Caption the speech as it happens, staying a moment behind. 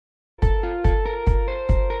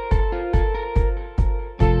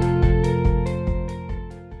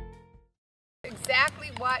exactly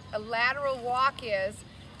what a lateral walk is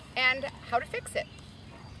and how to fix it.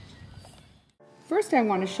 First, I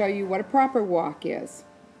want to show you what a proper walk is.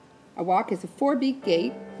 A walk is a 4-beat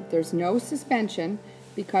gait. There's no suspension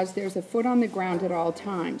because there's a foot on the ground at all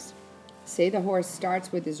times. Say the horse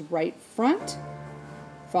starts with his right front,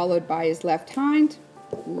 followed by his left hind,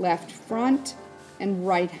 left front, and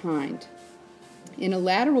right hind. In a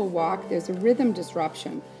lateral walk, there's a rhythm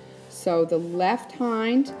disruption. So the left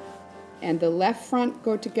hind and the left front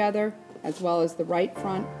go together, as well as the right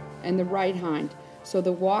front and the right hind. So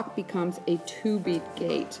the walk becomes a 2-beat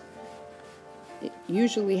gait. It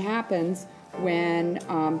usually happens when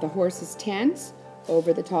the horse is tense,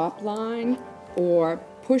 over the top line, or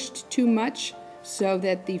pushed too much so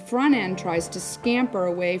that the front end tries to scamper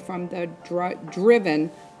away from the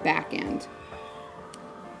driven back end.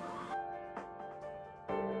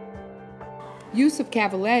 Use of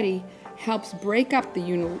cavaletti helps break up the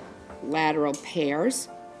unilateral pairs.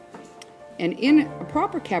 And in a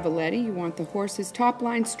proper cavaletti, you want the horse's top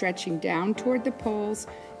line stretching down toward the poles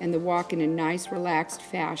and the walk in a nice, relaxed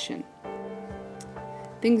fashion.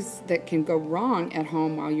 Things that can go wrong at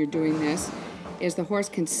home while you're doing this is the horse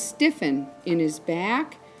can stiffen in his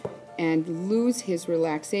back and lose his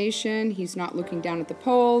relaxation. He's not looking down at the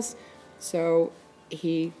poles, so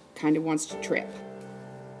he kind of wants to trip.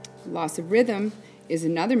 Loss of rhythm is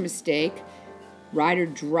another mistake. Rider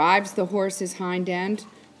drives the horse's hind end,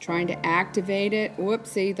 trying to activate it.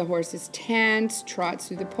 Whoopsie, the horse is tense, trots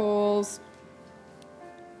through the poles.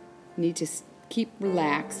 Need to keep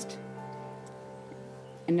relaxed.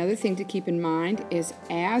 Another thing to keep in mind is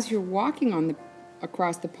as you're walking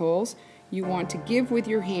across the poles, you want to give with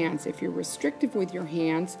your hands. If you're restrictive with your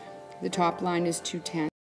hands, the top line is too tense.